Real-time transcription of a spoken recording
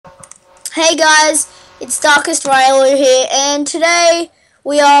Hey guys, it's Darkest Riolu here, and today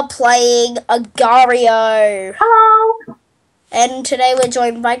we are playing Agario. Hello. And today we're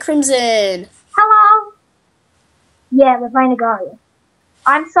joined by Crimson. Hello. Yeah, we're playing Agario.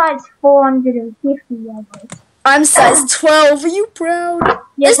 I'm size 450, I guess. I'm size 12. Are you proud?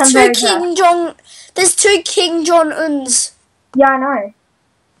 Yes, I'm very proud. There's two King Jong-uns. Yeah, I know.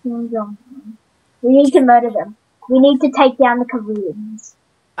 King Jong-un. We need to murder them. We need to take down the Koreans.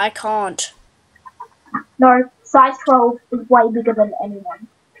 I can't. No, size 12 is way bigger than anyone.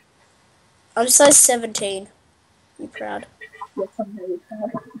 I'm size 17. Are you proud? Yes, I'm very proud.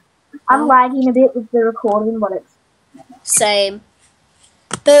 I'm lagging a bit with the recording, but it's... Same.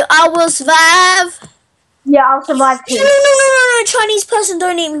 But I will survive. Yeah, I'll survive too. No, Chinese person,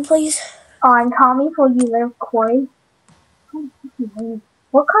 don't eat me, please. I'm coming for you, little Koi.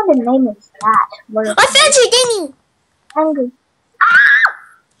 What kind of name is that? I found you, Danny. Angry. Ah!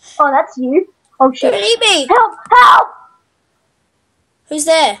 Oh, that's you. Oh shit. Don't eat me. Help! Help! Who's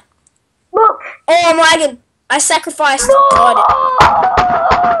there? Look! Oh, I'm lagging. I sacrificed. No! God.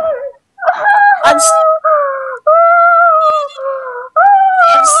 I'm still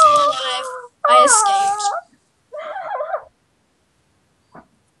alive.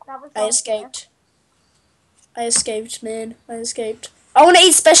 I escaped. I escaped, man. I escaped. I want to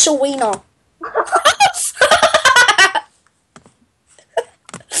eat special wiener.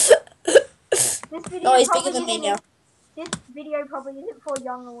 Oh, he's bigger than me now. This video probably isn't for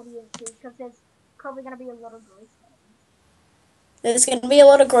young audiences because there's probably going to be a lot of gross stuff. There's going to be a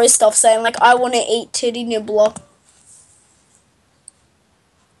lot of gross stuff saying, like, I want to eat titty nibbler.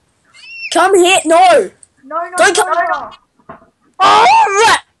 Come here. No. No. Don't come. No.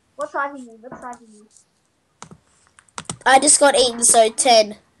 Oh, what size are you? I just got eaten, so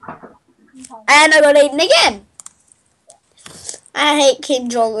 10. Okay. And I got eaten again. I hate Kim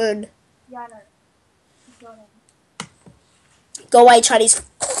Jong-un. Yeah, I know. Go away, Chinese.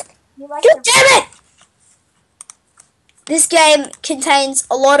 Like God damn it! This game contains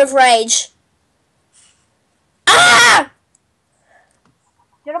a lot of rage. Ah!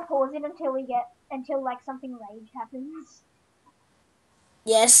 Do you want to pause it until like something rage happens?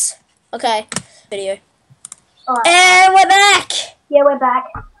 Yes. Okay. Video. Alright. And we're back! Yeah, we're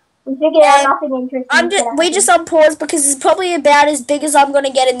back. We figured out nothing interesting. We just unpaused because it's probably about as big as I'm going to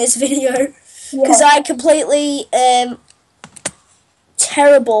get in this video. Because I completely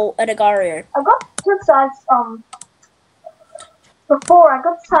terrible at Agario. I got to size before. I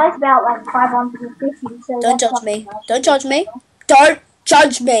got size about like 550. So don't judge me. Don't judge me. Don't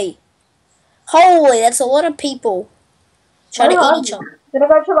judge me. Holy, that's a lot of people trying to eat each other. Should I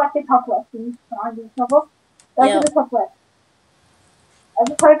go to like the top left and find the top left? Go to the top left. I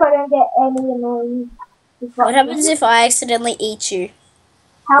just hope I don't get any annoying. What happens if I accidentally eat you?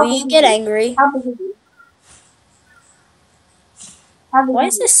 Will you get angry? How big is you? Why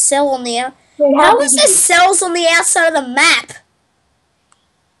is there cell on the out? How is there cells on the outside of the map?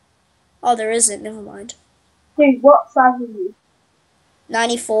 Oh, there isn't. Never mind. Dude, what size are you?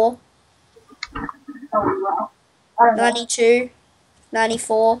 94. Oh, wow. I don't know. 92.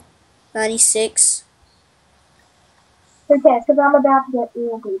 94. 96. Who cares? Because I'm about to get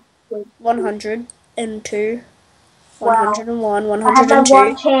real good. 102. Wow. 101. I have my 102.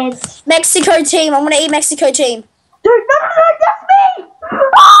 one chance. Mexico team. I'm going to eat Mexico team. Dude, no, that's me!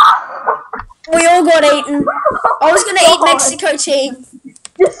 We all got eaten. I was going to eat Mexico team.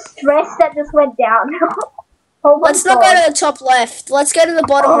 The stress that just went down. Oh my Let's not go to the top left. Let's go to the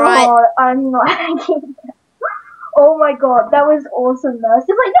bottom right. God, I'm lagging. Oh my god, that was awesome though. It's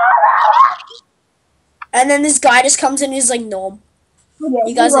like, no! And then this guy just comes in and he's like, nom. Yeah,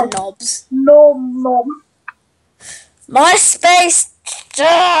 you guys are knobs. Nom. My space.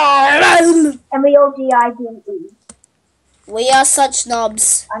 And we all G-I-D-E. We are such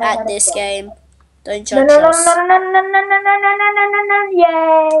knobs at this game. Don't judge no, us. No,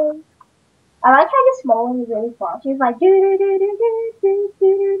 yay. I like how you're small and you're really fast. She's like,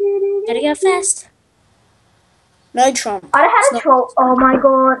 Gotta go fast. No Trump. I had a troll. Oh my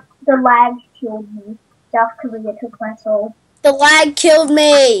god, the lag killed me. South Korea took my soul. The lag killed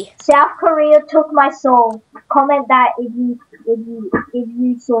me. South Korea took my soul. Comment that if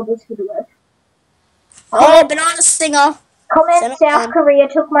you saw this video. Oh, banana stinger. Comment South Korea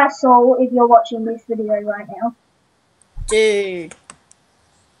took my soul if you're watching this video right now. Dude.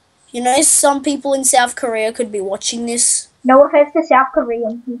 You know some people in South Korea could be watching this. No offense to South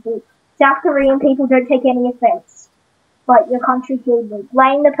Korean people. South Korean people don't take any offense. But your country killed me.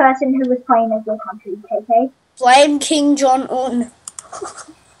 Blame the person who was playing as your country, okay? Blame King Jong-un.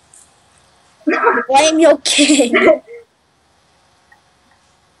 Blame your king.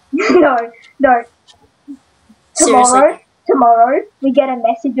 No. Seriously. Tomorrow, we get a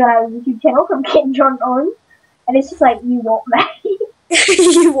message on our YouTube channel from Kim Jong-un, and it's just like, you what, mate?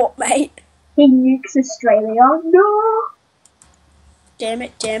 You what, mate? He nukes Australia. No! Damn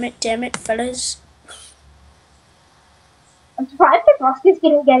it, fellas. I'm surprised the Oscars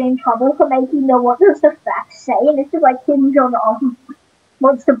didn't get in trouble for making the what does the facts say, and it's just like Kim Jong-un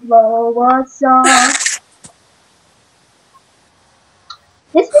wants to blow us up.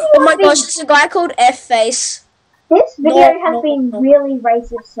 This video Oh my gosh, there's a guy called F-Face. This video has been really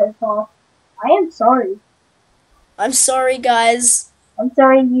racist so far. I am sorry. I'm sorry, guys. I'm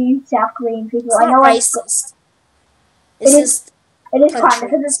sorry, you South Korean people. It's I know not racist. It is kind of,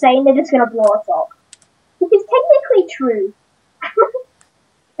 because it's saying they're just going to blow us up. Which is technically true.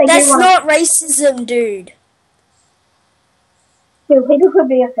 That's not racism, dude. Still, people could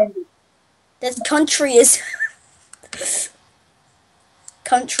be offended. That's countryism.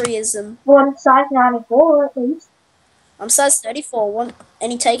 Countryism. Well, I'm size 94 at least. I'm size 34. Want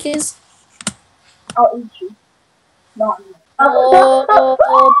any takers? I'll eat you. Not me. Oh.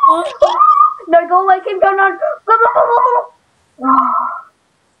 No, go like him, go on.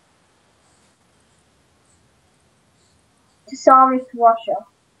 Sorry, Russia.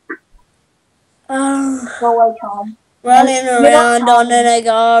 Go away, Tom. Running around on an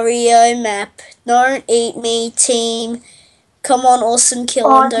Agario map. Don't eat me, team. Come on, awesome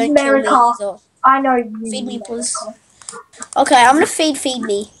killer. Don't America. kill me. I know you. Feed me, please. Okay, I'm gonna feed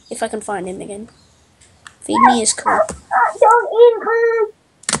me if I can find him again. Feed me is cool. Don't eat him, please.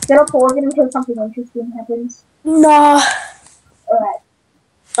 Gonna pause it until something interesting happens. No. Alright.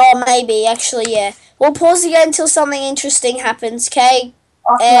 Oh, maybe. Actually, yeah. We'll pause again until something interesting happens. Okay.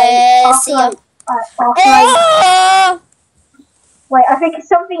 See ya. Wait, I think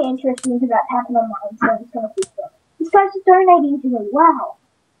something interesting is about to happen on mine, so I'm just gonna keep going. These guys are donating to me. Wow.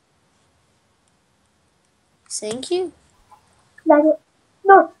 Thank you. No.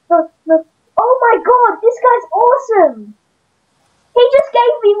 Oh my god, this guy's awesome. He just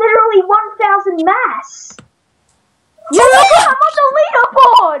gave me literally 1,000 mass. I'm on the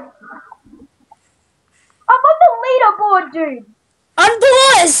leaderboard. I'm on the leaderboard, dude. I'm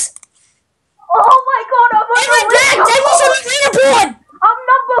Boaz. Oh my god, I'm on the leaderboard. I'm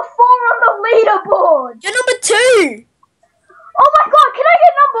number 4 on the leaderboard. You're number 2. Oh my god, can I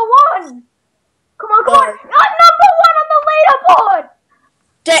get number 1? Come on. I'm number 1 on the leaderboard.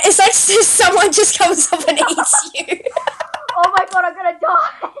 It's like someone just comes up and eats you. Oh my god, I'm gonna die.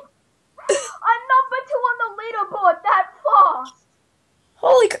 I'm number 2 on the leaderboard that fast.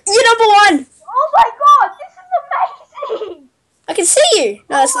 You're number 1. Oh my god, this is amazing. I can see you.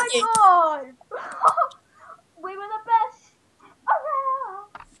 No, that's not you. Oh my god. We were the best.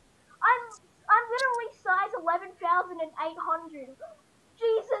 I'm literally size 11,800.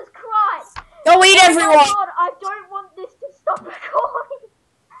 Jesus Christ. Go eat everyone. Oh my god, I don't want this to stop recording.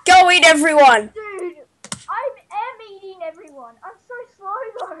 Go eat everyone. Dude, I am eating everyone. I'm so slow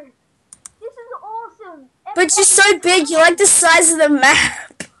though. This is awesome. But you're so big, you're like the size of the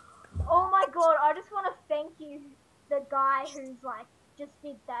map. Oh my god, I just want to thank you, the guy who's like, just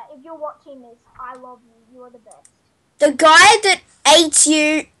did that. If you're watching this, I love you. You are the best. The guy that ate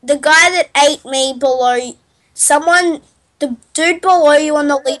you, the guy that ate me below, the dude below you on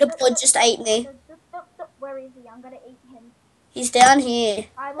the leaderboard just ate me. Where is he? I'm gonna eat him. He's down here.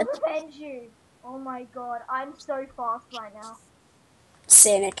 I will avenge you. Oh my god, I'm so fast right now.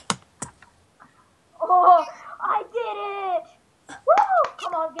 Cynic. Oh, I did it! Woo!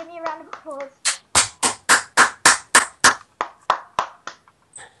 Come on, give me a round of applause.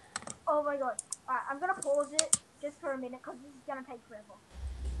 Oh my god. Alright, I'm gonna pause it just for a minute because this is gonna take forever.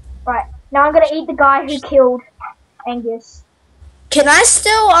 Right, now I'm gonna eat the guy who killed Angus. Can I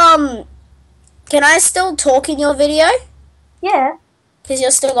still talk in your video? Yeah. Because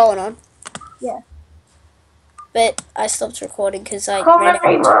you're still going on. Yeah. But I stopped recording because I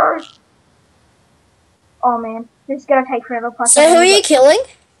ran out. Oh man, this is gonna take forever. Plus so who are you killing?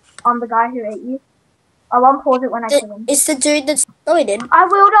 I'm the guy who ate you. I'll unpause it when I kill him. It's the dude that's... No, he didn't. I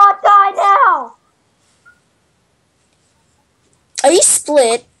will not die now! Are you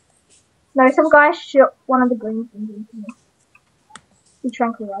split? No, some guy shot one of the green things into me. He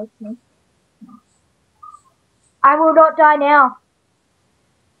tranquilized me. I will not die now.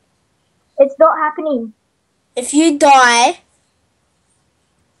 It's not happening. If you die...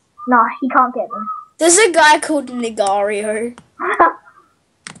 Nah, he can't get me. There's a guy called Negario.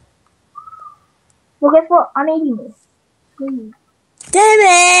 Well, guess what? I'm eating this. Please. Damn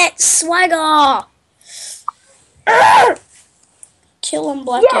it! Swagger! Kill him,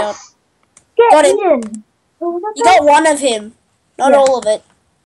 Blackout. Yes! Get eaten! You got one of him. Not all of it.